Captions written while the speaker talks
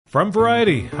From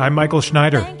Variety, I'm Michael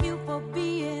Schneider.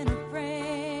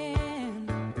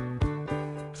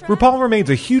 RuPaul remains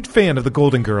a huge fan of the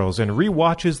Golden Girls and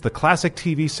rewatches the classic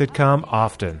TV sitcom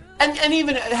often. And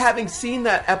even having seen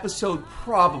that episode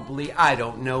probably,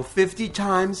 50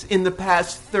 times in the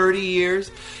past 30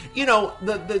 years,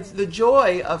 the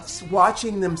joy of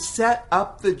watching them set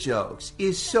up the jokes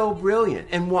is so brilliant.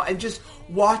 And just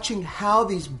watching how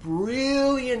these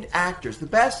brilliant actors, the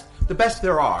best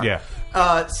there are,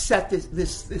 set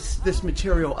this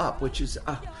material up, which is...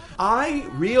 I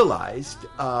realized,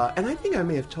 and I think I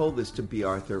may have told this to B.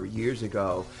 Arthur years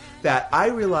ago, that I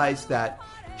realized that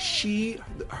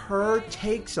her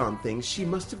takes on things, she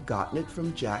must have gotten it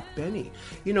from Jack Benny.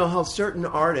 You know how certain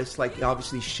artists, like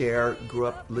obviously Cher, grew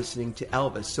up listening to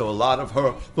Elvis, so a lot of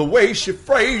the way she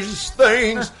phrases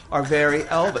things are very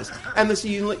Elvis. And listen,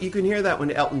 you can hear that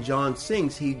when Elton John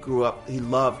sings. He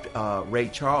loved Ray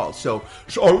Charles, so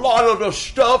a lot of the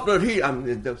stuff that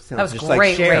that sounds just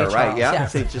like Cher, right? Yeah,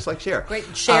 it's just like Cher. Great,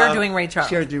 Cher doing Ray Charles.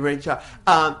 Cher doing Ray Charles.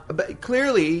 But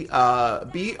clearly,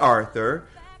 B. Arthur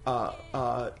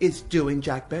is doing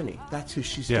Jack Benny. That's who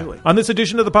she's doing. On this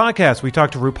edition of the podcast, we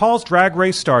talked to RuPaul's Drag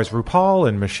Race stars RuPaul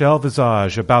and Michelle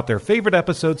Visage about their favorite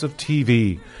episodes of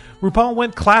TV. RuPaul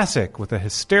went classic with a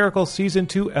hysterical Season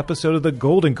 2 episode of The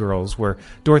Golden Girls where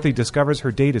Dorothy discovers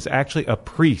her date is actually a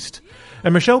priest.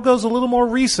 And Michelle goes a little more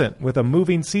recent with a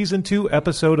moving Season 2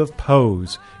 episode of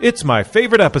Pose. It's my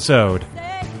favorite episode.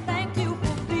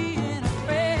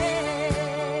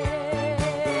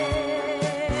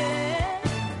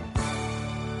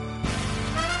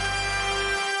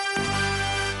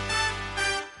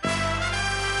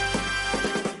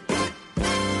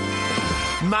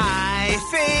 My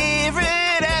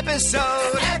favorite episode.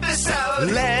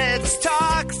 Let's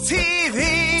talk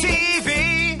TV.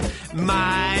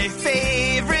 My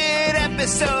favorite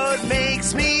episode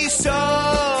makes me so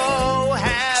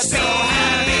happy.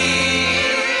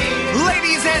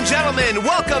 Ladies and gentlemen,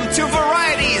 welcome to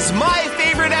Variety's My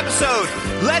Favorite Episode.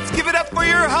 Let's give it up for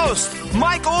your host,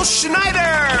 Michael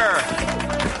Schneider.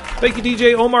 Thank you,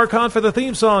 DJ Omar Khan, for the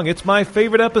theme song. It's my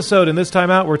favorite episode, and this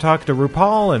time out, we're talking to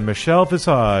RuPaul and Michelle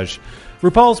Visage.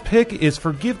 RuPaul's pick is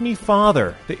Forgive Me,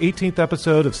 Father, the 18th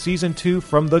episode of Season 2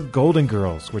 from The Golden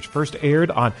Girls, which first aired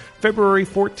on February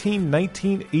 14,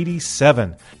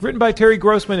 1987. Written by Terry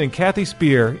Grossman and Kathy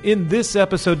Spear, in this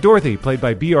episode, Dorothy, played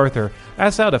by B. Arthur,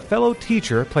 asks out a fellow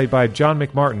teacher, played by John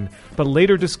McMartin, but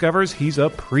later discovers he's a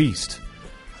priest.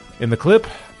 In the clip,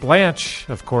 Blanche,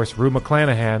 of course, Rue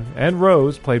McClanahan, and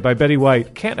Rose, played by Betty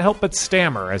White, can't help but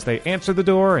stammer as they answer the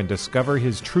door and discover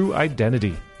his true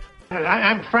identity.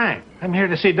 I'm Frank. I'm here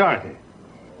to see Dorothy.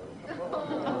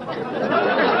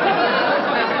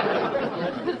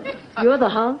 You're the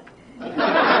hunk?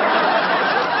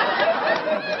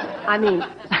 I mean,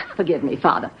 forgive me,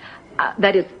 Father.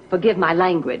 That is, forgive my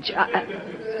language.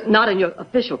 Not in your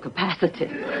official capacity.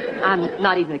 I'm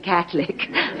not even a Catholic.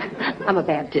 I'm a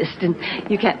Baptist, and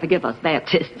you can't forgive us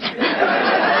Baptists.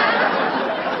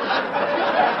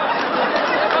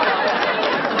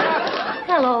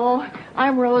 Hello,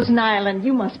 I'm Rose Nyland.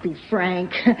 You must be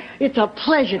Frank. It's a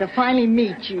pleasure to finally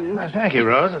meet you. Thank you,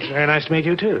 Rose. It's very nice to meet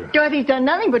you, too. Dorothy's done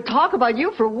nothing but talk about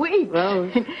you for weeks.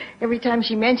 Rose. Every time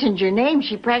she mentions your name,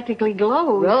 she practically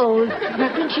glows. Rose.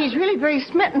 I think she's really very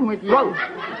smitten with you. Rose.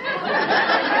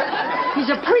 He's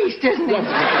a priest, isn't he?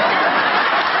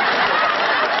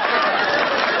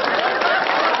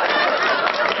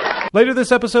 Later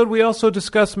this episode, we also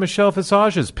discuss Michelle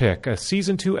Visage's pick, a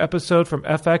Season 2 episode from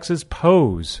FX's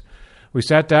Pose. We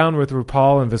sat down with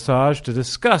RuPaul and Visage to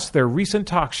discuss their recent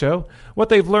talk show, what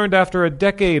they've learned after a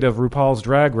decade of RuPaul's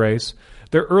Drag Race,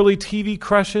 their early TV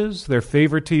crushes, their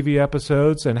favorite TV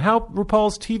episodes, and how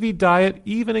RuPaul's TV diet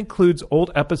even includes old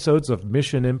episodes of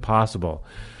Mission Impossible.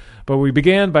 But we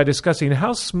began by discussing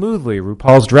how smoothly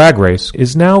RuPaul's Drag Race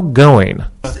is now going.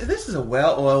 This is a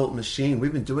well-oiled machine.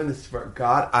 We've been doing this for,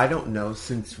 God, I don't know,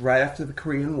 since right after the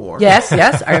Korean War. Yes,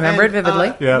 I remember it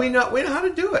vividly. We know how to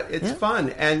do it. It's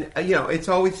fun. And, it's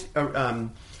always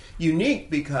unique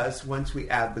because once we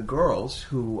add the girls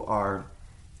who are,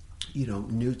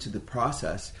 new to the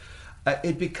process,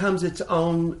 it becomes its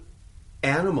own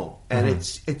animal, and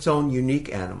it's its own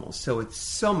unique animal. So it's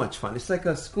so much fun. It's like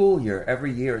a school year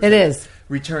every year. It is.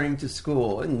 Returning to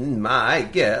school, and my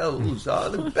girls are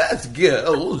the best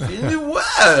girls in the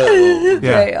world.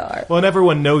 They are. Well, and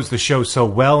everyone knows the show so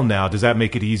well now. Does that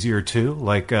make it easier, too?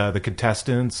 Like the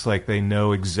contestants, like they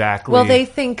know exactly... Well, they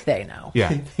think they know. Yeah.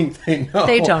 They think they know.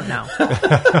 They don't know.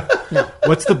 No.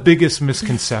 What's the biggest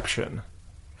misconception?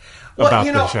 about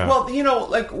the show. Well,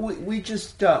 like we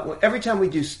just every time we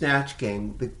do Snatch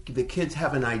Game, the kids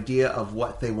have an idea of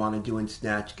what they want to do in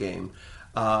Snatch Game.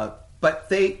 But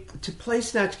to play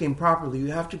Snatch Game properly,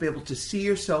 you have to be able to see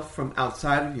yourself from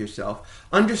outside of yourself,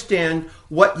 understand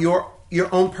what your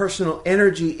own personal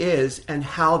energy is, and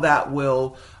how that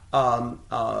will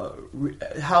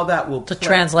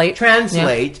translate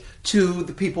to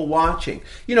the people watching.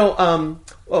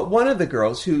 One of the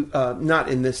girls who not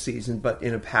in this season but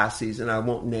in a past season, I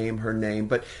won't name her name,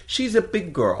 but she's a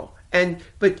big girl.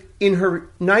 But in her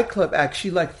nightclub act,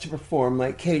 she likes to perform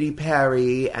like Katy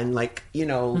Perry and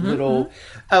little.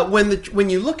 When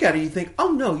you look at it, you think,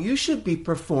 oh no, you should be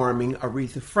performing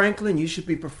Aretha Franklin. You should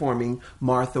be performing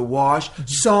Martha Wash,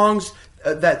 songs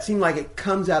that seem like it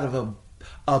comes out of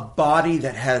a body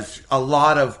that has a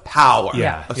lot of power,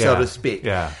 so to speak.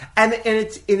 Yeah. And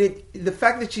the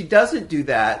fact that she doesn't do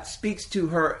that speaks to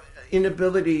her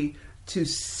inability to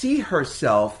see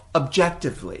herself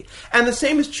objectively. And the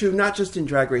same is true not just in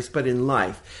Drag Race, but in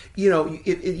life.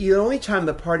 The only time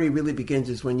the party really begins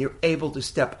is when you're able to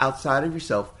step outside of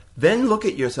yourself, then look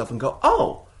at yourself and go,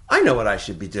 oh, I know what I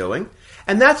should be doing.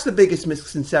 And that's the biggest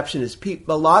misconception is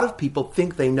a lot of people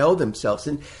think they know themselves,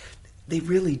 and they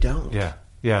really don't. Yeah,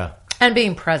 yeah. And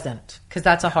being present, because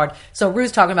that's a hard... So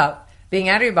Rue's talking about being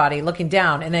out of your body, looking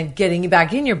down, and then getting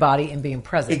back in your body and being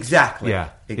present. Exactly.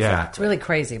 Yeah, exactly. It's really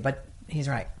crazy, but... He's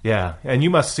right. Yeah, and you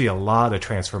must see a lot of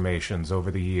transformations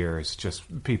over the years,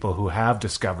 just people who have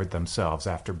discovered themselves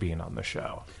after being on the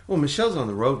show. Well, Michelle's on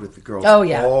the road with the girls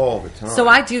all the time. So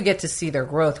I do get to see their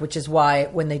growth, which is why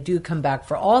when they do come back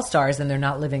for All-Stars and they're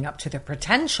not living up to their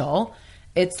potential,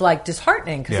 it's like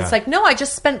disheartening because it's like, no, I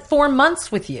just spent 4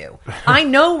 months with you. I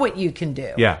know what you can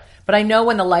do. Yeah. But I know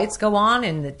when the lights go on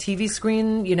and the TV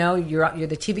screen, the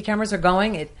TV cameras are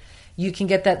going, you can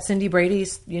get that Cindy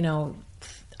Brady's,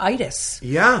 itis.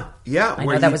 Yeah. I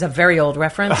know that was a very old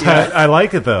reference. I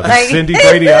like it though. Cindy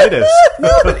Brady-itis.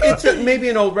 No, but it's maybe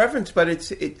an old reference, but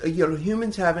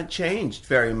humans haven't changed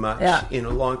very much in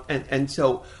a long and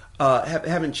so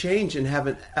haven't changed and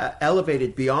haven't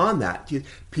elevated beyond that.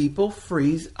 People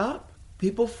freeze up.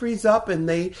 People freeze up and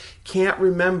they can't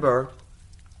remember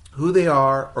who they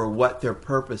are or what their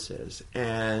purpose is.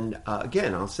 And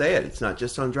again, I'll say it. It's not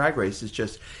just on Drag Race. It's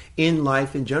just in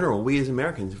life in general. We as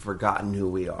Americans have forgotten who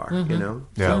we are,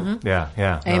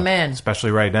 Yeah. Amen.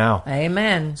 Especially right now.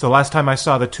 Amen. So last time I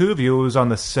saw the two of you, it was on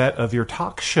the set of your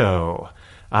talk show.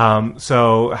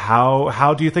 So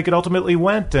how do you think it ultimately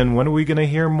went, and when are we going to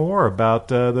hear more about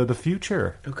the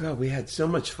future? Oh God, we had so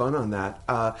much fun on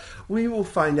that. We will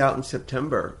find out in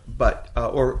September, but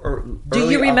or do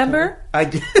you remember? I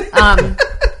did.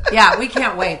 Yeah, we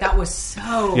can't wait. That was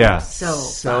so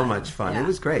much fun. Yeah. It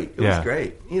was great. It was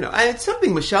great. And it's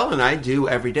something Michelle and I do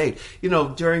every day.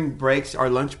 During breaks, our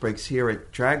lunch breaks here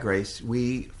at Drag Race,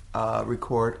 we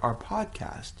record our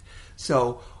podcast.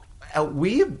 So.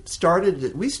 We started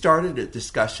a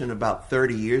discussion about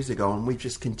 30 years ago, and we've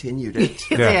just continued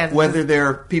it. Whether there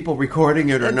are people recording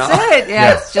it or not. That's it.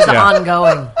 Yeah, it's just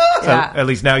ongoing. So at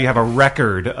least now you have a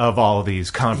record of all of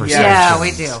these conversations. Yeah,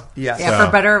 we do. Yeah,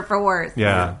 for better or for worse.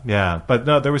 Yeah. But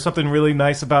no, there was something really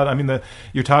nice about.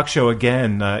 Your talk show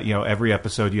again. Every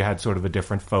episode you had sort of a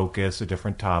different focus, a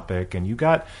different topic, and you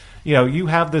got. You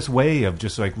have this way of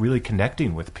just like really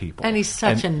connecting with people. And he's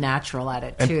such a natural at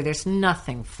it too. There's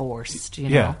nothing forced,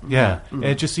 Yeah. Mm-hmm. And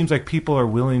it just seems like people are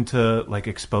willing to like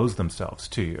expose themselves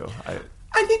to you.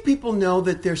 I think people know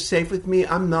that they're safe with me.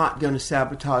 I'm not going to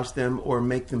sabotage them or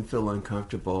make them feel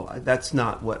uncomfortable. That's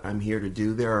not what I'm here to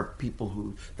do. There are people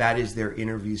who that is their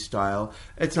interview style.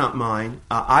 It's not mine.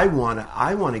 I want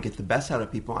to get the best out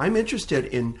of people. I'm interested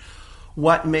in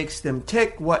what makes them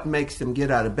tick, what makes them get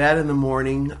out of bed in the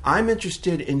morning. I'm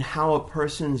interested in how a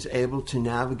person's able to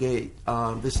navigate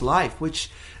this life, which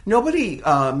nobody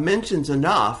mentions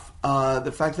enough.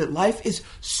 The fact that life is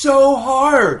so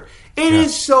hard. It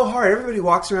is so hard. Everybody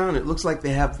walks around and it looks like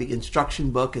they have the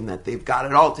instruction book and that they've got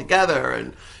it all together.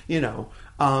 And,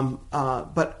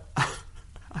 but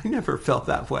I never felt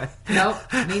that way. Nope,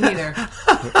 me neither.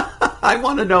 I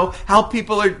want to know how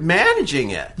people are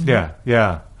managing it.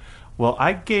 Yeah. Well,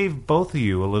 I gave both of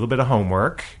you a little bit of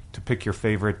homework to pick your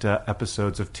favorite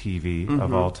episodes of TV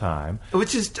of all time.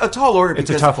 Which is a tall order. It's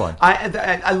a tough one.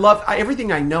 I love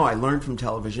everything I know I learned from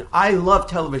television. I love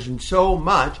television so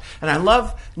much. And I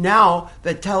love now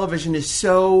that television is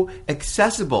so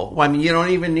accessible. You don't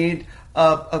even need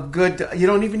you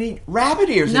don't even need rabbit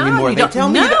ears anymore.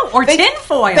 Or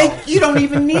tinfoil. You don't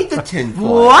even need the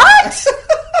tinfoil. What?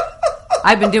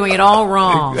 I've been doing it all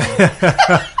wrong.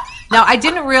 Now, I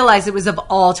didn't realize it was of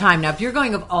all time. Now, if you're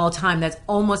going of all time, that's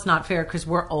almost not fair because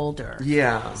we're older.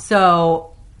 Yeah.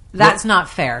 So that's not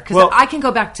fair because I can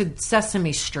go back to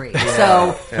Sesame Street.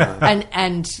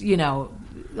 And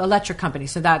Electric Company.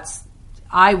 So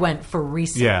I went for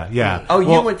recent. Yeah. Oh,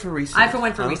 you went for recent. I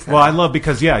went for recent. Well, I love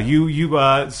because you you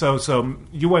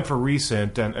went for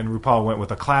recent and RuPaul went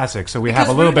with a classic. So we have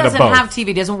a little bit of both. Doesn't have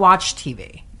TV. Doesn't watch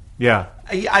TV. Yeah.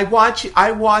 I watch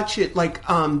it like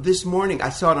this morning. I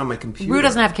saw it on my computer. Ru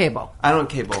doesn't have cable. I don't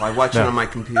have cable. I watch it on my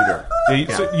computer. So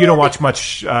you don't watch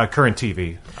much current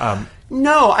TV.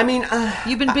 No, I mean...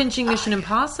 You've been binging Mission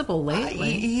Impossible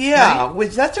lately. Yeah, right?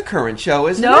 Which that's a current show,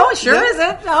 isn't it? No, it sure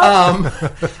isn't. No.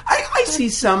 I see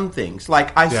some things.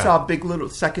 Like, I saw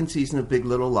second season of Big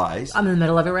Little Lies. I'm in the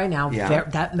middle of it right now. Yeah.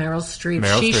 That Meryl Streep,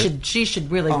 Streep. she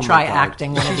should really try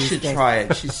acting one of these days. She should try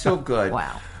it. She's so good.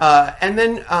 Wow. And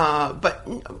then, but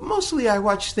mostly I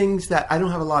watch things that... I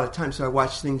don't have a lot of time, so I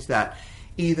watch things that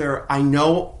either I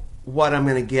know what I'm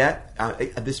going to get.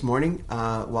 This morning,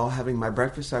 while having my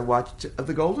breakfast, I watched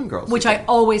The Golden Girls. Which I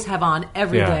always have on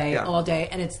every day, Yeah. all day.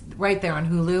 And it's right there on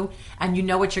Hulu. And you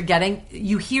know what you're getting.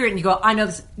 You hear it and you go, I know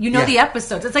this. You know the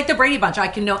episodes. It's like the Brady Bunch. I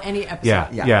can know any episode.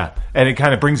 Yeah. And it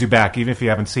kind of brings you back, even if you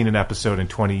haven't seen an episode in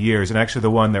 20 years. And actually, the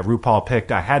one that RuPaul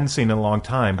picked, I hadn't seen in a long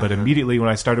time. But immediately when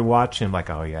I started watching, I'm like,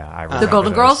 oh, yeah, I remember The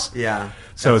Golden those. Girls? Yeah.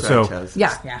 So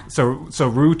Yeah. So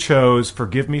Ru chose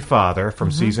 "Forgive Me, Father" from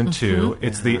season 2.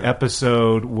 It's the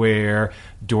episode where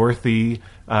Dorothy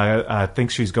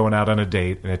thinks she's going out on a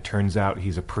date, and it turns out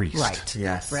he's a priest. Right.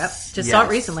 Yes. Yep. Just saw it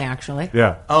recently, actually.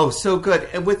 Yeah. Oh, so good.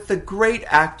 And with the great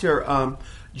actor,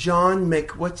 John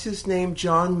Mc... What's his name?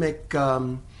 John Mc...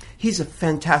 he's a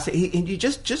fantastic... He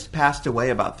just passed away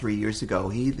about 3 years ago.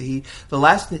 The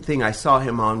last thing I saw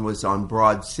him on was on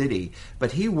Broad City,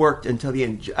 but he worked until the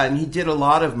end, and he did a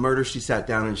lot of Murder, She Sat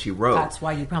Down and She Wrote. That's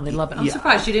why you probably love it. I'm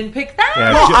surprised you didn't pick that.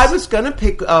 Yeah, Well, I was going to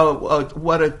pick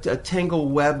What a Tangle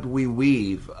Web We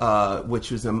Weave, which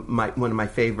was one of my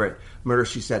favorite Murder,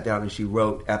 She Sat Down and She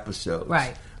Wrote episodes.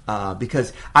 Right.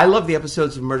 Because I love the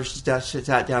episodes of Murder, She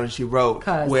Sat Down and She Wrote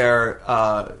where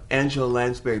Angela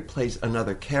Lansbury plays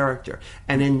another character.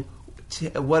 And in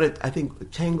What a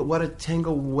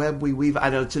Tangle Web We Weave, I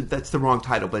know that's the wrong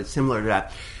title, but it's similar to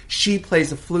that. She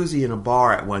plays a floozy in a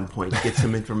bar at one point to get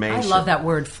some information. I love that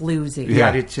word, floozy. Yeah,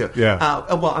 I do too.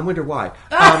 Yeah. Well, I wonder why.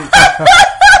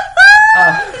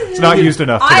 It's not used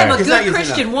enough today. I am a good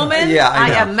Christian woman. Yeah, I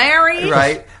am married.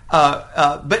 Right.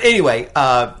 But anyway,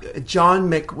 John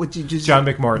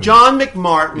McMartin. John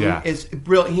McMartin is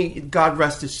brilliant. God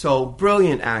rest his soul.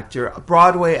 Brilliant actor, a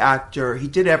Broadway actor. He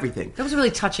did everything. That was a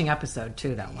really touching episode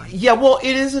too. That one. Yeah, well,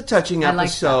 it is a touching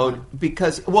episode like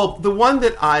because, well, the one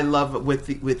that I love with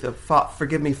the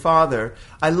Forgive Me, Father.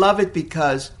 I love it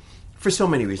because. For so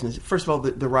many reasons. First of all,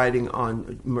 the writing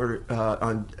on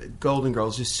on Golden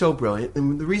Girls is so brilliant,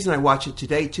 and the reason I watch it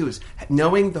today too is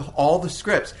knowing all the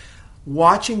scripts,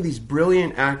 watching these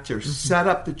brilliant actors set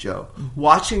up the joke,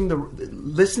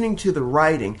 listening to the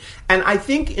writing, and I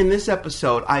think in this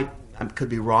episode, I could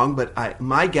be wrong, but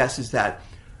my guess is that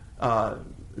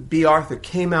B. Arthur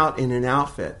came out in an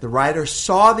outfit. The writer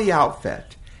saw the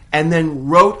outfit and then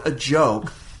wrote a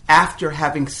joke. After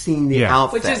having seen the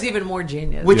outfit, which is even more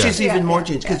genius. Because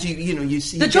you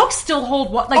see the jokes still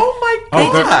hold. Like, oh my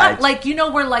god!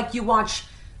 Where you watch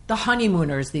The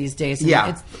Honeymooners these days. And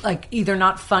it's like either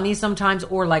not funny sometimes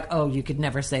or like, oh, you could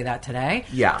never say that today.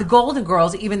 Yeah. The Golden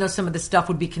Girls, even though some of the stuff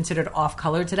would be considered off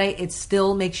color today, it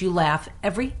still makes you laugh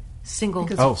every single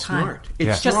time. Smart.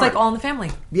 It's just like All in the Family.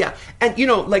 Yeah, and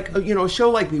a show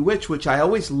like Bewitched, which I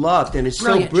always loved, and it's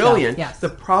so brilliant. Yes. The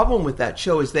problem with that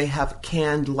show is they have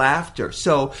canned laughter.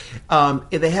 So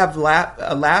they have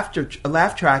a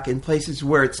laugh track in places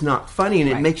where it's not funny,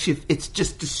 and it makes you. It's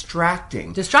just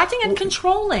distracting, and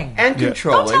controlling, Don't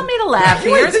tell me to laugh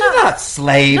here. This is not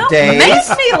slave days. It makes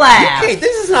me laugh. Okay,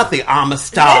 this is not the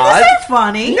Amistad. This isn't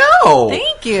funny. No,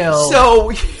 thank you.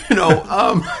 So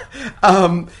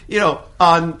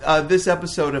on this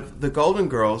episode of The Golden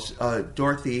Girls,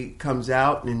 Dorothy comes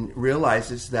out and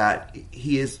realizes that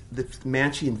the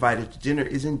man she invited to dinner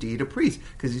is indeed a priest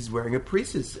because he's wearing a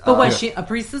priestess. But when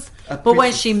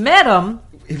she met him,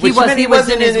 he was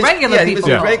in his regular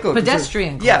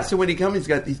pedestrian clothes. Yeah, so when he comes,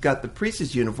 he's got the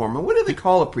priestess uniform. And what do they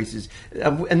call a priestess?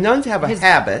 And nuns have a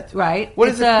habit, right? What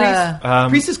is a priest?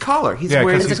 Priestess collar. He's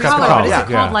wearing a collar. But is it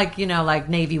called like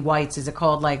navy whites? Is it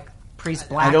called like priest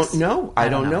blacks? I don't know.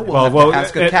 We'll have to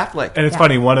ask a Catholic. And it's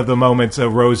funny. One of the moments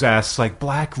Rose asks, like,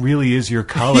 "Black really is your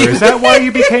color? Is that why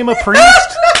you became a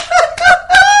priest?"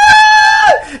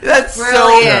 That's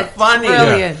brilliant. So funny.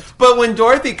 Brilliant. But when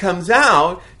Dorothy comes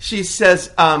out, she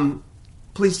says,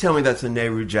 Please tell me that's a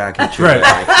Nehru jacket. Right.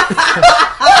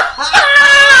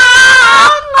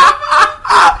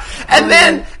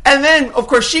 And then, of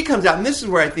course, she comes out, and this is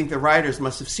where I think the writers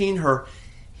must have seen her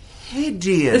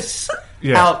hideous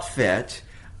outfit.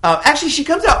 Actually, she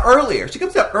comes out earlier.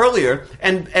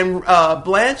 And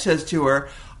Blanche says to her,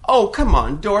 "Oh, come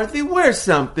on, Dorothy, wear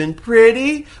something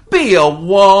pretty. Be a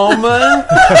woman."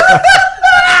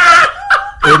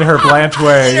 In her Blanche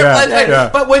way, yeah.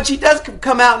 But when she does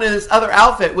come out in this other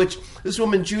outfit, which this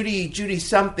woman Judy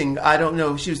something, I don't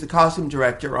know, she was the costume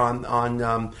director on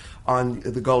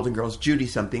the Golden Girls, Judy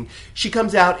something. She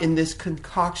comes out in this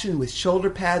concoction with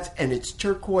shoulder pads, and it's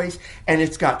turquoise, and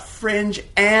it's got fringe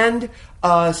and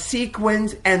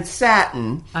sequins and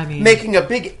satin, making a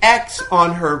big X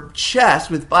on her chest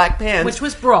with black pants, which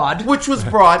was broad.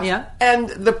 Yeah. And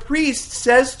the priest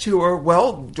says to her,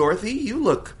 "Well, Dorothy, you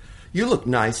look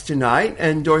nice tonight."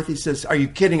 And Dorothy says, "Are you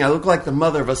kidding? I look like the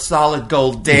mother of a solid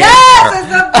gold dancer." Yes, it's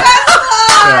the best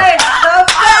line! The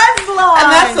best line!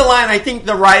 And that's the line I think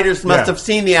the writers must have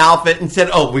seen the outfit and said,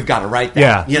 "Oh, we've got to write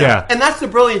that." Yeah. And that's the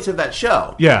brilliance of that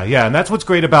show. Yeah, and that's what's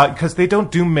great about, because they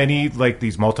don't do many like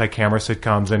these multi-camera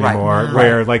sitcoms anymore,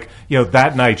 where like,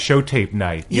 that night, show tape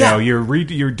night, you know,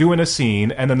 you're doing a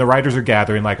scene, and then the writers are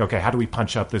gathering like, okay, how do we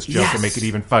punch up this joke and make it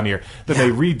even funnier? Then they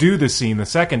redo the scene the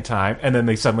second time, and then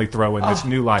they suddenly throw in this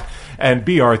new line, and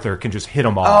B. Arthur can just hit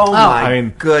them all. Oh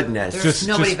my goodness! There's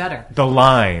nobody better. The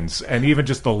lines and even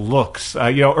just the looks.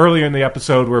 Earlier in the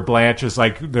episode where Blanche is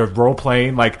like, they're role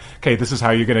playing, like, okay, this is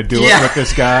how you're going to do it with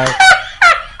this guy.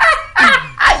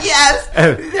 Yes,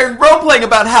 they're role playing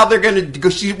about how they're going to go.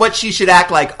 What she should act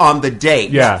like on the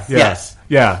date. Yes.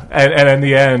 And in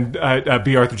the end,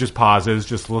 B. Arthur just pauses,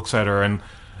 just looks at her, and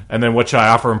then what should I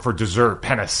offer him for dessert?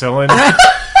 Penicillin.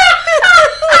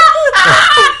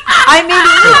 I mean,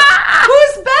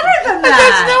 who's better than that?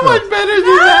 There's no one better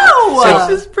than that.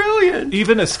 This is brilliant.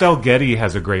 Even Estelle Getty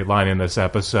has a great line in this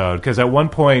episode, because at one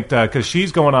point, because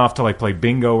she's going off to like play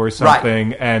bingo or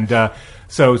something, and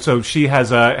so she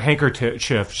has a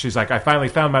handkerchief. She's like, "I finally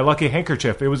found my lucky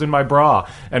handkerchief. It was in my bra."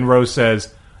 And Rose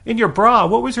says, "In your bra?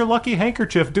 What was your lucky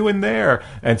handkerchief doing there?"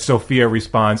 And Sophia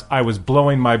responds, "I was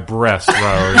blowing my breast,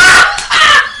 Rose."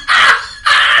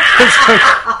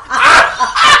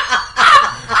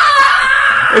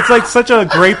 It's like such a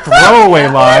great throwaway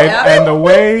line, and the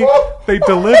way they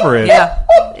deliver it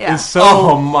is so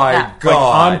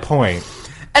on point.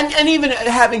 And even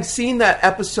having seen that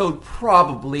episode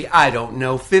probably, I don't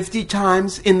know, 50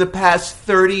 times in the past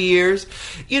 30 years,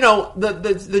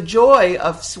 the joy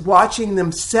of watching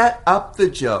them set up the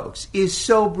jokes is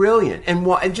so brilliant. And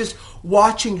just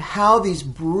watching how these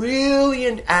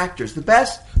brilliant actors, the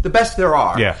best there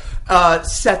are,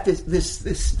 set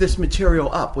this material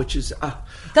up, which is...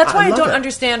 That's why I don't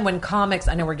understand when comics,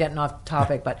 I know we're getting off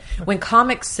topic, but when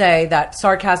comics say that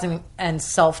sarcasm and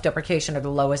self-deprecation are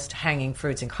the lowest hanging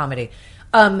fruits in comedy,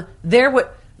 there would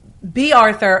be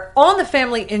Arthur, All in the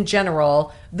Family in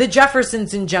general, the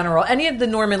Jeffersons in general, any of the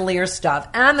Norman Lear stuff,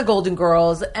 and the Golden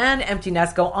Girls, and Empty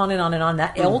Nest, go on and on and on,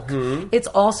 that ilk, it's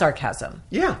all sarcasm.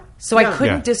 Yeah. So I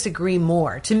couldn't disagree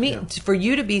more. To me, for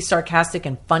you to be sarcastic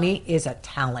and funny is a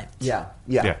talent. Yeah.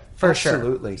 For sure.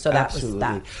 Absolutely. So that was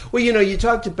that. Well, you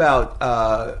talked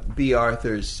about B.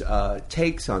 Arthur's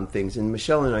takes on things, and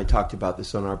Michelle and I talked about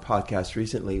this on our podcast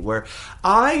recently, where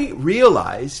I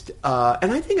realized,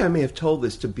 and I think I may have told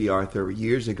this to B. Arthur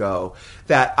years ago,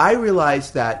 that I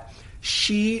realized that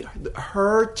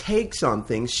her takes on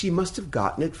things, she must have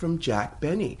gotten it from Jack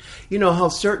Benny. You know how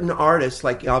certain artists,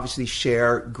 like obviously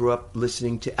Cher, grew up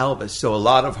listening to Elvis, so a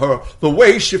lot of the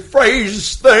way she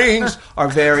phrases things are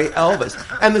very Elvis.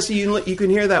 And you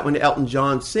can hear that when Elton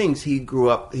John sings. He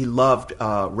loved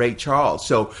Ray Charles,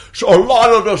 so a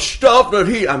lot of the stuff that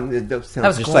that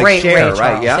sounds just like Cher,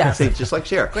 right? Yeah, yes. Just like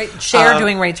Cher. Great Cher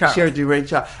doing Ray Charles. Cher doing Ray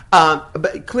Charles.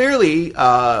 But clearly,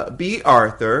 B.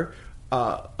 Arthur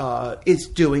is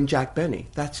doing Jack Benny.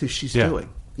 That's who she's doing.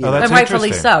 That's and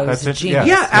rightfully so. He's a genius.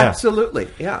 Yeah, absolutely.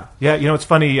 Yeah. It's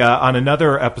funny. On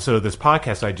another episode of this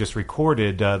podcast I just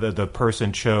recorded, the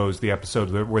person chose the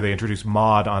episode where they introduced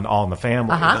Maude on All in the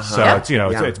Family. So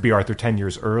it's B. Arthur 10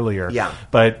 years earlier. Yeah.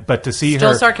 But to see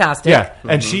Still her sarcastic. Yeah.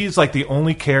 And she's like the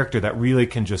only character that really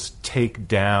can just take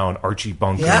down Archie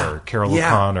Bunker, Carol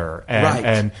O'Connor,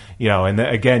 and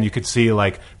again you could see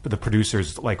like the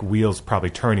producers like wheels probably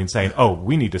turning, saying, "Oh,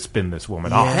 we need to spin this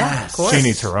woman off. Yeah, of course. She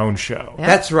needs her own show." Yeah.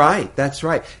 That's right. That's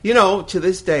right. You know, to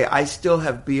this day, I still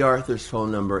have B. Arthur's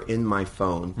phone number in my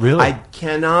phone. Really? I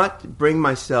cannot bring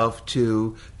myself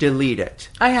to delete it.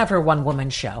 I have her one-woman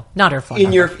show, not her phone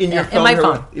In your number. in your Yeah, phone. in my her-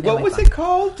 phone. In What my was phone. it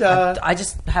called? I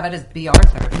just have it as B.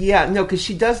 Arthur. Yeah, no, because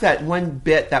she does that one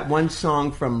bit, that one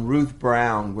song from Ruth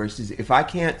Brown, where she says, "If I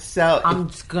can't sell, I'm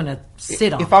just gonna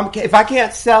sit on. if I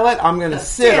can't sell it, I'm going to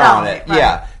sit on it." right.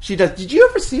 Yeah, she does. Did you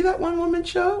ever see that one woman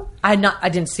show? I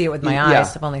didn't see it with my Yeah.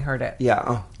 eyes. I've only heard it. Yeah.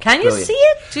 Oh, Can you brilliant. see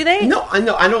it? Do they? No, I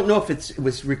know. I don't know if it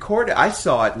was recorded. I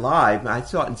saw it live. I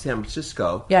saw it in San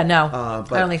Francisco. Yeah, no.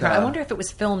 But, I only heard. I wonder if it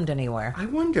was filmed anywhere. I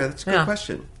wonder. That's a good Yeah.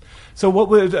 question. So, what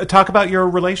would talk about your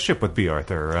relationship with B.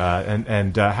 Arthur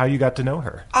and how you got to know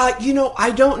her? You know,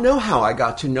 I don't know how I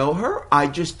got to know her.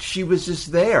 She was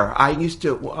just there. I used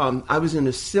to. I was in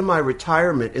a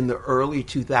semi-retirement in the early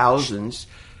 2000s.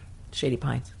 Shady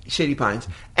Pines. Shady Pines,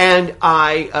 and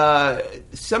I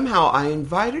somehow I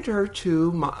invited her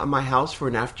to my house for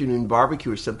an afternoon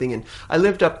barbecue or something, and I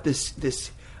lived up this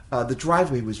the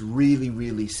driveway was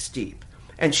really steep,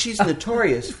 and she's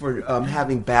notorious for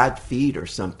having bad feet or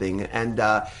something, and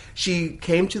she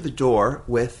came to the door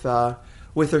with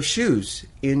her shoes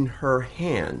in her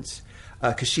hands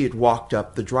because she had walked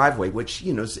up the driveway, which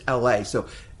is L.A., so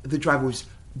the driveway was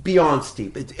beyond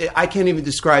steep. I can't even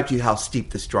describe to you how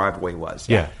steep this driveway was.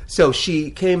 Yeah. So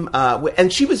she came,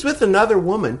 and she was with another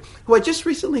woman who I just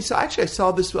recently saw. Actually, I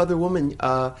saw this other woman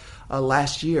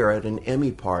last year at an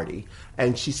Emmy party,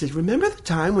 and she said, "Remember the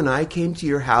time when I came to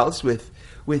your house with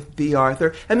B.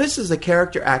 Arthur?" And this is a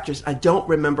character actress. I don't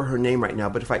remember her name right now,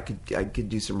 but if I could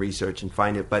do some research and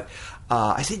find it. But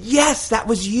I said, "Yes, that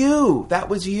was you. That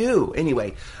was you."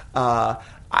 Anyway,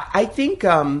 I think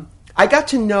I got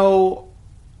to know.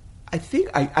 I think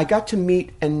I got to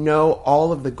meet and know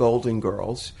all of the Golden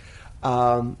Girls,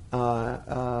 I'm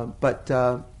trying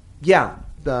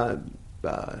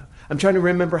to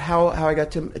remember how I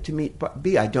got to meet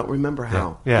B. I don't remember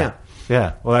how. Yeah.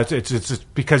 Well, it's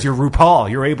just because you're RuPaul.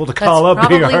 You're able to call up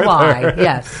B. Probably Arthur. why.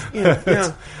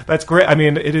 Yes. That's great. I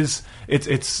mean, it's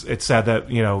sad that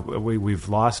we've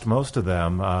lost most of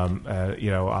them.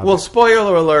 Well,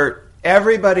 spoiler alert.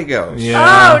 Everybody goes.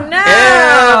 Yeah. Oh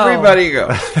no! Everybody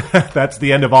goes. That's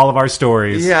the end of all of our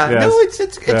stories. Yeah, Yes. no,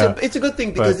 it's a good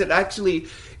thing because it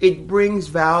brings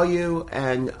value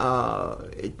and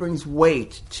it brings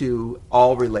weight to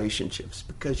all relationships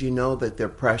because you know that they're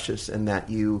precious and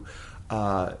that you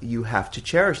have to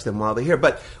cherish them while they're here.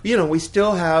 But we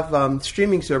still have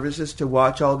streaming services to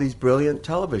watch all these brilliant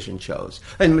television shows.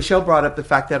 And Michelle brought up the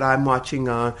fact that I'm watching.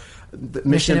 The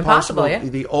Mission Impossible, yeah.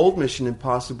 The old Mission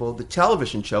Impossible, the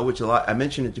television show, which I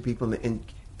mentioned it to people, and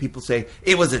people say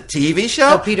it was a TV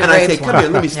show, Peter and I say, Graves "Come one.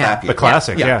 here, let me slap you." The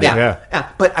classic, yeah.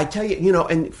 But I tell you,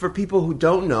 and for people who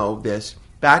don't know this,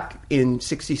 back in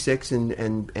 '66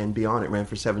 and beyond, it ran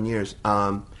for 7 years.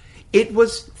 It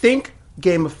was think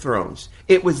Game of Thrones.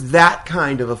 It was that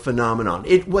kind of a phenomenon.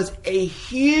 It was a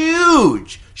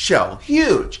huge show,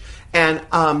 huge. And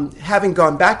having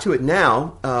gone back to it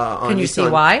now, Can you see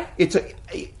why?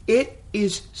 It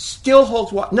is still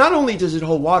holds water. Not only does it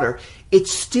hold water,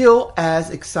 it's still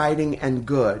as exciting and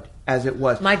good as it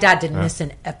was. My dad didn't miss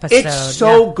an episode. It's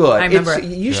so good. I remember.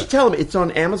 You should tell him it's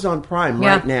on Amazon Prime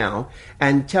right now,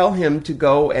 and tell him to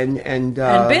go and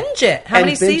binge it. How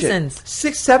many binge it. seasons?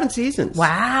 7 seasons.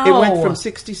 Wow. It went from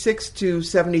 66 to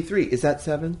 73. Is that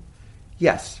 7?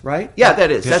 Yes, right? Yeah,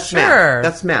 that is. That's Sure. math.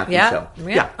 That's math. Yeah. Michelle.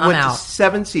 Yeah, I'm went out. to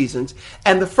 7 seasons.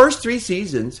 And the first 3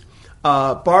 seasons,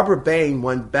 Barbara Bain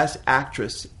won Best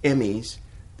Actress Emmys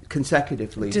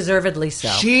consecutively. Deservedly so.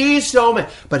 She's so mad.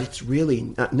 But it's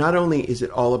really, not only is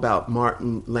it all about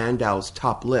Martin Landau's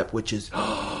top lip, which is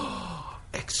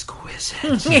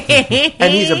exquisite.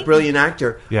 And he's a brilliant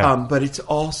actor. Yeah. But it's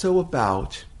also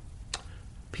about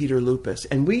Peter Lupus.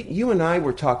 And you and I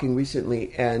were talking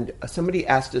recently, and somebody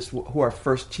asked us who our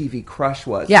first TV crush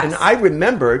was. Yes. And I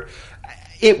remembered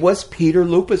it was Peter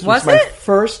Lupus. Was my it?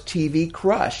 first TV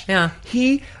crush. Yeah.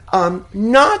 He's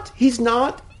not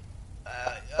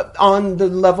on the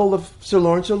level of Sir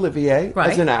Laurence Olivier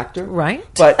Right. as an actor. Right.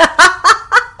 But,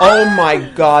 oh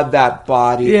my God, that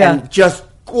body. Yeah. And just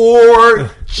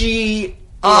gorgeous. You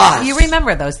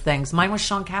remember those things. Mine was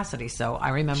Sean Cassidy, so I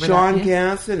remember Sean that. Yeah.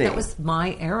 Cassidy. That was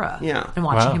my era. Yeah. And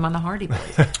watching Wow. him on the Hardy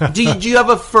Boys. Do you have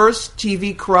a first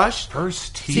TV crush?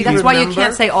 First TV. See, that's why you remember?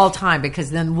 can't say all time, because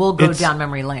then we'll go down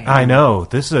memory lane. I know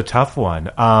this is a tough one.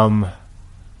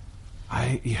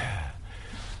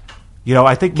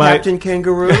 I think Captain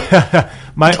Kangaroo?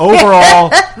 my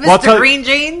overall... Mr. Green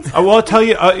Jeans? Well, I'll tell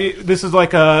you, this is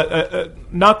like a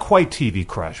not quite TV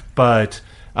crush, but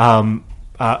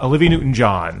Olivia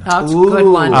Newton-John. Oh, it's a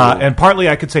good one. And partly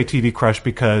I could say TV crush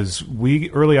because we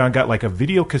early on got like a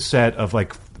video cassette of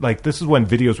like this is when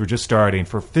videos were just starting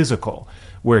for Physical,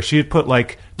 where she had put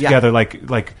together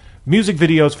like music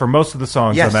videos for most of the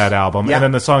songs on that album, and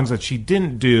then the songs that she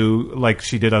didn't do, like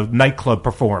she did a nightclub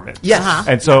performance. Yes.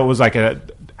 And so it was like an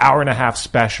hour and a half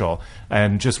special,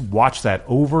 and just watch that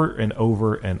over and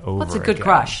over and over. What's a good again.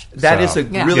 crush? That is a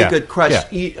really good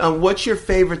crush. Yeah. What's your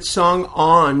favorite song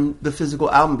on the Physical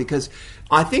album? Because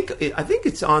I think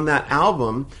it's on that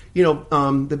album.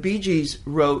 The Bee Gees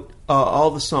wrote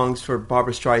all the songs for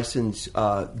Barbra Streisand's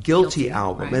Guilty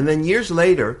album, right. and then years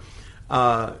later,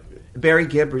 Barry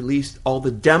Gibb released all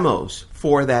the demos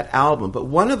for that album. But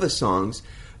one of the songs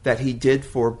that he did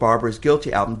for Barbara's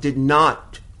Guilty album did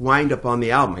not wind up on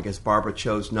the album. I guess Barbara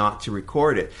chose not to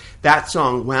record it. That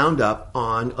song wound up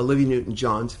on Olivia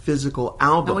Newton-John's Physical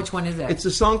album. Oh, which one is it? It's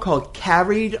a song called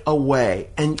Carried Away.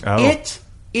 And it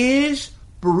is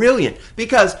brilliant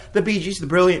because the Bee Gees, the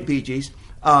brilliant Bee Gees,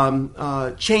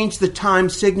 changed the time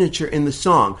signature in the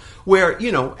song where,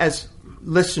 as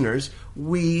listeners,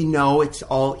 we know it's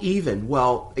all even.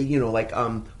 Well,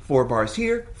 4 bars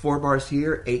here, 4 bars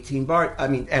here, 18 bars.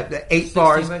 8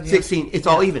 bars, 16. It's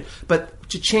all even. But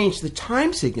to change the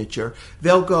time signature,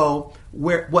 they'll go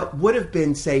where what would have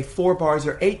been, say, 4 bars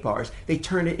or 8 bars, they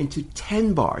turn it into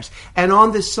 10 bars. And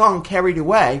on this song, Carried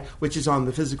Away, which is on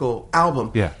the Physical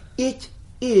album, it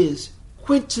is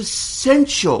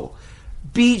quintessential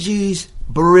Bee Gees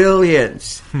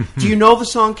brilliance. Do you know the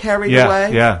song Carried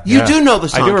Away? Yeah. You do know the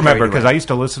song. I do remember because I used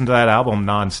to listen to that album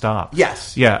nonstop.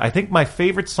 Yes. Yeah, I think my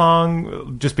favorite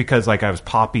song, just because I was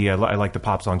poppy, I like the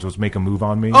pop songs, was Make a Move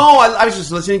on Me. Oh, I was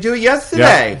just listening to it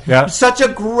yesterday. Yeah. Such a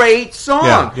great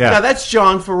song. Yeah. Now, that's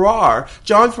John Farrar.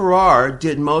 John Farrar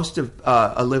did most of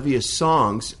Olivia's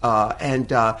songs,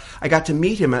 and I got to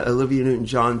meet him at Olivia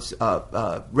Newton-John's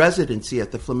residency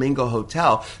at the Flamingo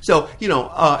Hotel. So,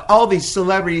 all these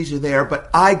celebrities are there, but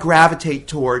I gravitate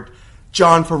toward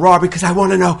John Farrar because I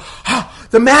want to know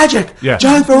the magic. Yeah.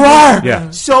 John Farrar. Yeah.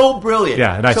 So brilliant.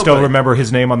 Yeah, and I still remember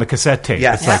his name on the cassette tape.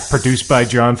 Yes. It's like produced by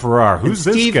John Farrar. Who's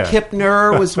this Steve guy?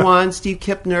 Kipner was one. Steve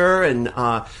Kipner, and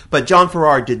but John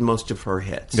Farrar did most of her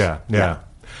hits. Yeah.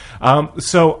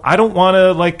 So I don't want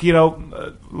to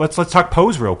let's talk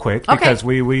Pose real quick because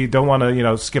we don't want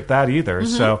to skip that either.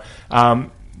 So.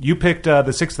 You picked the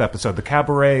 6th episode, the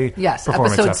cabaret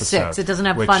performance episode 6. It doesn't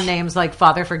have fun names like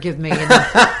Father Forgive Me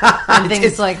and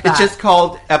things like that. It's just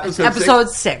called episode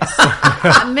 6.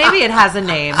 Maybe it has a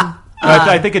name.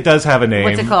 I think it does have a name.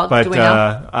 What's it called? But Do we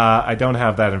know? I don't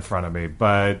have that in front of me.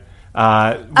 But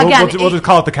we'll just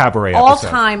call it the cabaret all episode.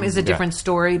 All time is a different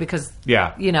story because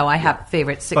I have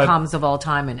favorite sitcoms of all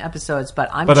time and episodes, but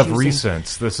of recent,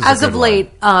 this is as a of good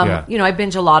late. one. I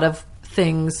binge a lot of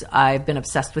things. I've been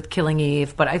obsessed with Killing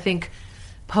Eve, but I think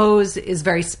Pose is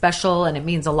very special and it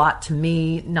means a lot to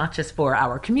me, not just for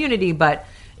our community, but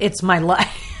it's my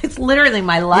life. It's literally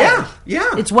my life. Yeah.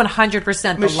 It's 100% the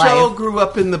life. Michelle grew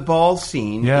up in the ball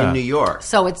scene in New York.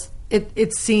 So it's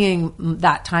seeing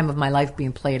that time of my life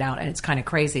being played out, and it's kind of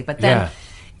crazy. But then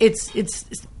it's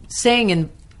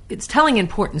telling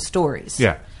important stories.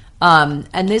 Yeah.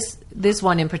 And this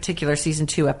one in particular, season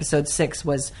 2, episode 6,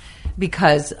 was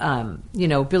because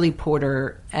Billy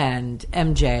Porter and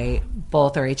MJ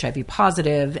both are HIV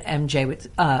positive.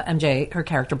 MJ, her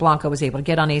character Blanca, was able to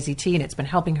get on AZT, and it's been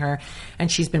helping her.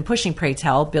 And she's been pushing, pray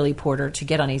tell, Billy Porter to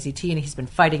get on AZT, and he's been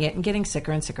fighting it and getting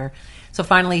sicker and sicker. So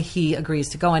finally, he agrees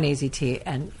to go on AZT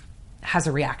and has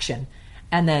a reaction,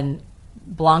 and then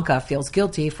Blanca feels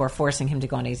guilty for forcing him to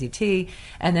go on AZT.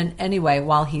 And then anyway,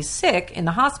 while he's sick in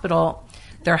the hospital,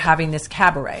 they're having this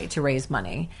cabaret to raise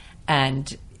money,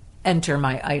 and enter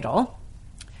my idol,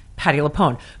 Patti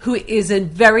LuPone, who is a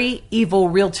very evil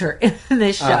realtor in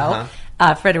this show,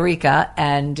 Frederica,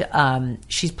 and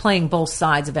she's playing both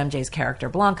sides of MJ's character,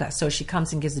 Blanca. So she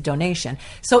comes and gives a donation.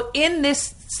 So in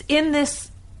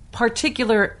this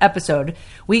particular episode,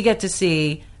 we get to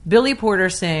see Billy Porter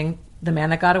sing The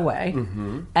Man That Got Away,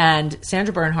 and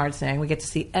Sandra Bernhard sing. We get to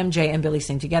see MJ and Billy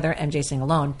sing together, MJ sing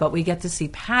alone, but we get to see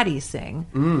Patti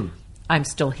sing I'm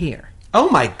Still Here. Oh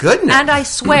my goodness. And I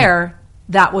swear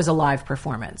that was a live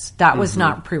performance. That was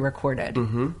not pre-recorded.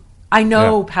 I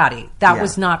know Patti. That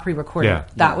was not pre-recorded. Yeah.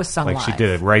 That was sung live. She did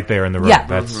it right there in the room. Yeah.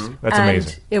 That's And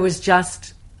amazing. it was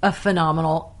just a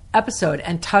phenomenal episode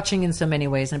and touching in so many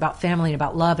ways, and about family and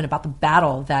about love and about the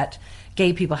battle that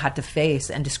gay people had to face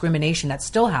and discrimination that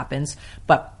still happens,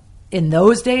 but in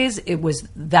those days, it was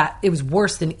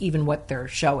worse than even what they're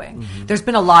showing. There's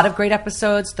been a lot of great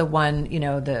episodes. The one,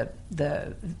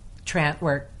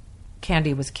 where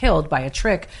Candy was killed by a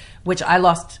trick, which I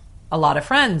lost a lot of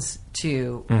friends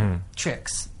to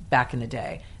tricks back in the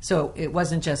day. So it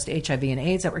wasn't just HIV and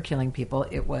AIDS that were killing people.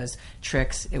 It was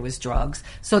tricks. It was drugs.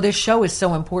 So this show is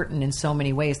so important in so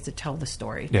many ways to tell the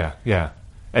story. Yeah, yeah.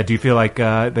 Do you feel like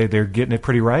they're getting it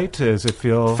pretty right? Does it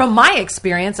feel... From my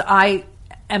experience, I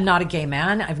am not a gay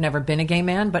man. I've never been a gay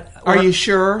man. Are you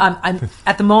sure? I'm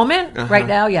at the moment, right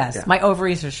now, yes. Yeah. My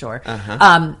ovaries are sure.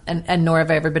 And nor have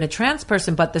I ever been a trans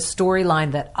person. But the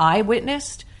storyline that I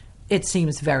witnessed, it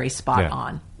seems very spot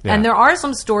on. Yeah. And there are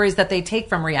some stories that they take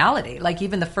from reality, like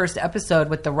even the first episode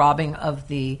with the robbing of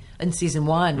in season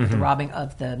 1, with the robbing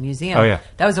of the museum. Oh, yeah.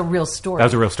 That was a real story. That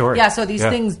was a real story. Yeah, so these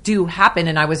things do happen,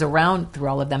 and I was around through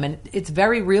all of them, and it's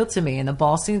very real to me, and the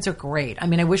ball scenes are great. I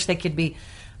mean, I wish they could be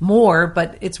more,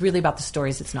 but it's really about the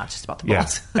stories. It's not just about the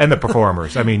balls. Yeah, and the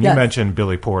performers. I mean, you mentioned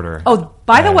Billy Porter. Oh,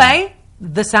 by the way,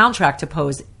 the soundtrack to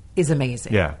Pose is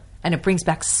amazing. Yeah. And it brings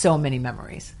back so many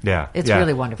memories. Yeah, it's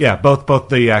really wonderful. Yeah, both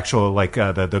the actual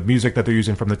the music that they're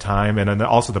using from the time, and then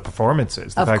also the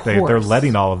performances. The fact they're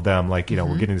letting all of them we're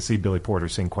getting to see Billy Porter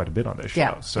sing quite a bit on this show.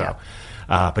 Yeah, so,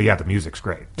 but the music's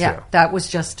great. Yeah, too. That was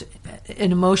just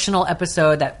an emotional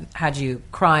episode that had you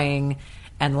crying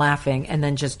and laughing, and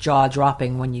then just jaw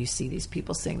dropping when you see these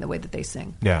people sing the way that they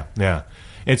sing. Yeah, yeah.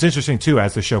 It's interesting too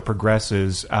as the show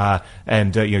progresses,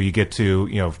 and you get to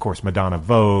of course Madonna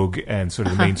Vogue and sort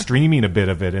of mainstreaming a bit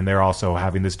of it, and they're also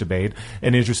having this debate.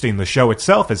 And interesting, the show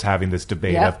itself is having this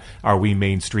debate of are we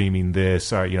mainstreaming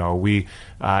this? Are we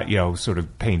sort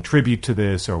of paying tribute to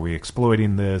this? Are we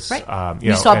exploiting this? Right.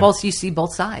 You see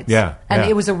both sides. Yeah, and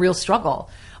it was a real struggle.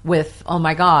 With, oh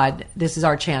my God, this is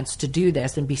our chance to do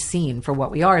this and be seen for what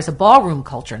we are as a ballroom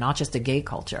culture, not just a gay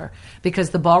culture,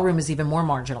 because the ballroom is even more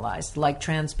marginalized, like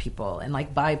trans people and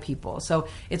like bi people. So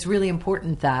it's really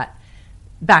important that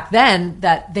back then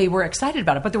that they were excited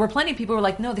about it. But there were plenty of people who were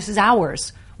like, no, this is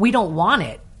ours. We don't want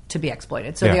it to be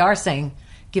exploited. So they are saying,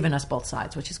 giving us both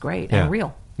sides, which is great and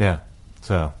real. Yeah.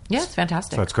 So it's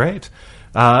fantastic. So it's great.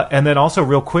 And then also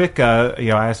real quick, I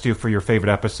asked you for your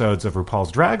favorite episodes of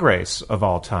RuPaul's Drag Race of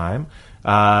all time.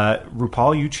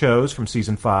 RuPaul, you chose from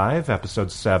season 5, episode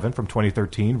 7 from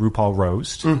 2013, RuPaul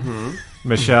Roast.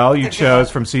 Michelle, you chose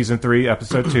from season 3,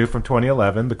 episode 2 from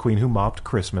 2011, The Queen Who Mopped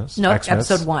Christmas. No, Xmas.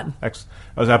 episode 1. It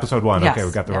was episode 1. Yes. Okay,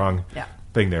 we got the wrong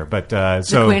thing there. But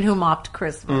The Queen Who Mopped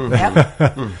Christmas.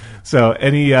 So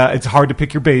it's hard to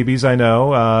pick your babies, I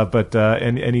know, but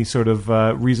any sort of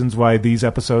reasons why these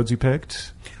episodes you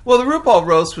picked? Well, the RuPaul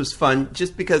roast was fun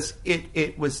just because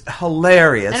it was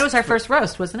hilarious. And it was our first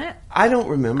roast, wasn't it? I don't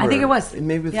remember. I think it was.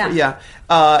 Maybe,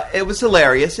 it was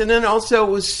hilarious. And then also it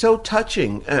was so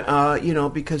touching,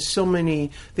 because so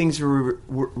many things were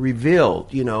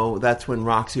revealed. That's when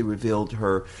Roxy revealed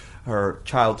her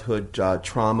childhood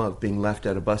trauma of being left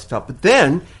at a bus stop. But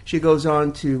then she goes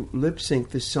on to lip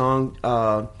sync the song.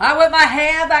 I whip my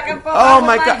hair back and forth. Oh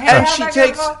my God! And she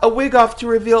takes a wig off to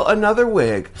reveal another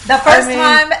wig. The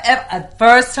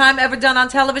first time ever done on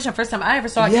television. First time I ever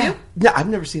saw you. No, I've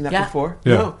never seen that before.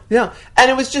 Yeah. No. And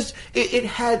it was just it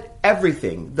had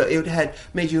everything. It had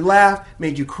made you laugh,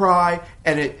 made you cry,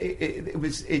 and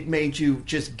it made you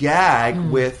just gag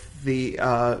with the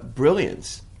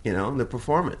brilliance. The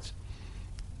performance.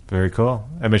 Very cool.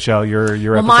 And Michelle, your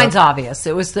episode? Mine's obvious.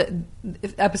 It was the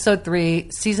episode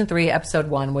 3, season 3, episode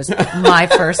 1 was my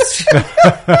first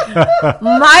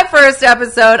my first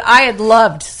episode. I had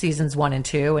loved seasons 1 and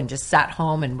 2 and just sat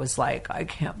home and was like, I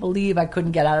can't believe I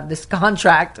couldn't get out of this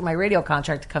contract, my radio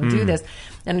contract, to come do this.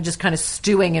 And just kind of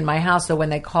stewing in my house. So when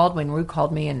Ru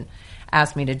called me and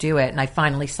asked me to do it, and I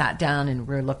finally sat down and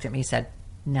Ru looked at me and said,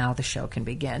 now the show can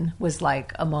begin, was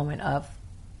like a moment of,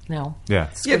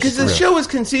 because the show was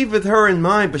conceived with her in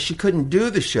mind, but she couldn't do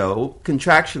the show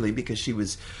contractually because she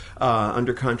was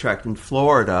under contract in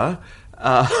Florida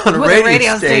on a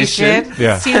radio station.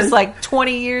 Yeah. Seems like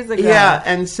 20 years ago. Yeah,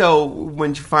 and so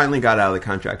when she finally got out of the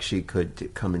contract, she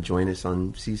could come and join us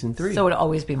on season 3. So it would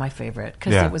always be my favorite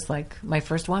because it was like my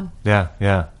first one.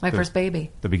 Yeah. My first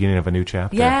baby. The beginning of a new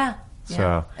chapter. Yeah.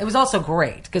 So it was also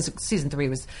great because season 3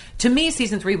 was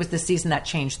the season that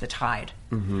changed the tide,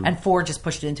 and 4 just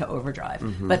pushed it into overdrive.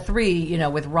 But 3,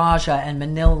 with Raja and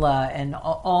Manila and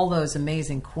all those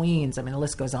amazing queens. I mean, the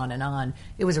list goes on and on.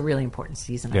 It was a really important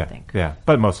season, I think. Yeah,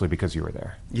 but mostly because you were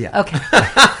there. Yeah. Okay.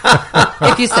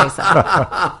 If you say so.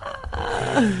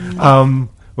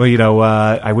 Well,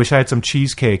 I wish I had some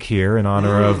cheesecake here in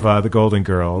honor of the Golden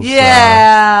Girls.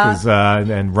 Yeah.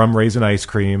 And rum raisin ice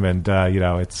cream, and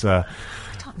it's.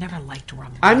 never liked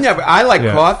rum. I like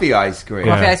coffee ice cream.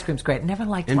 Coffee ice cream's great. Never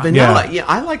liked And rum. vanilla. Yeah,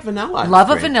 I like vanilla. Love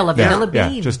ice a cream. vanilla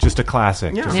bean. Yeah, just a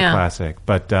classic. Yeah. Just a classic.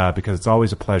 But because it's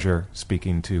always a pleasure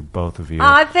speaking to both of you.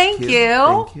 Thank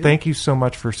you. Thank you so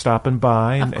much for stopping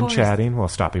by and chatting. Well,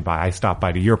 stopping by. I stopped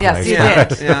by to your place. Yes,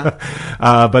 you did.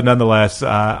 Yeah. But nonetheless,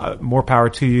 more power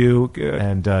to you,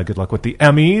 and good luck with the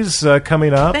Emmys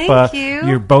coming up. Thank you.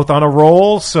 You're both on a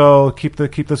roll, so keep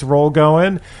this roll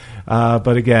going.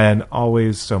 But again,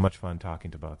 always so much fun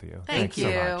talking to both of you. Thank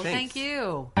you. So much. Thank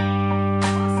you.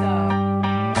 Awesome.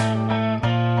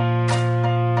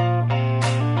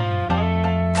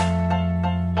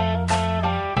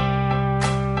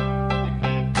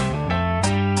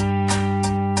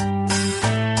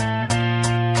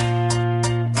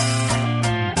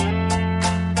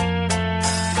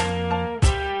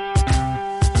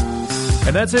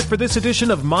 And that's it for this edition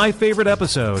of My Favorite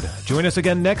Episode. Join us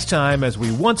again next time as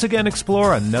we once again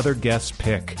explore another guest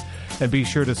pick. And be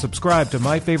sure to subscribe to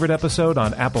My Favorite Episode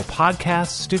on Apple Podcasts,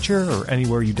 Stitcher, or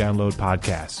anywhere you download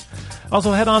podcasts.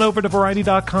 Also, head on over to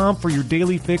Variety.com for your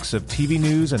daily fix of TV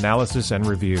news, analysis, and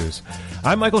reviews.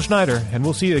 I'm Michael Schneider, and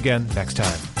we'll see you again next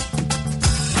time.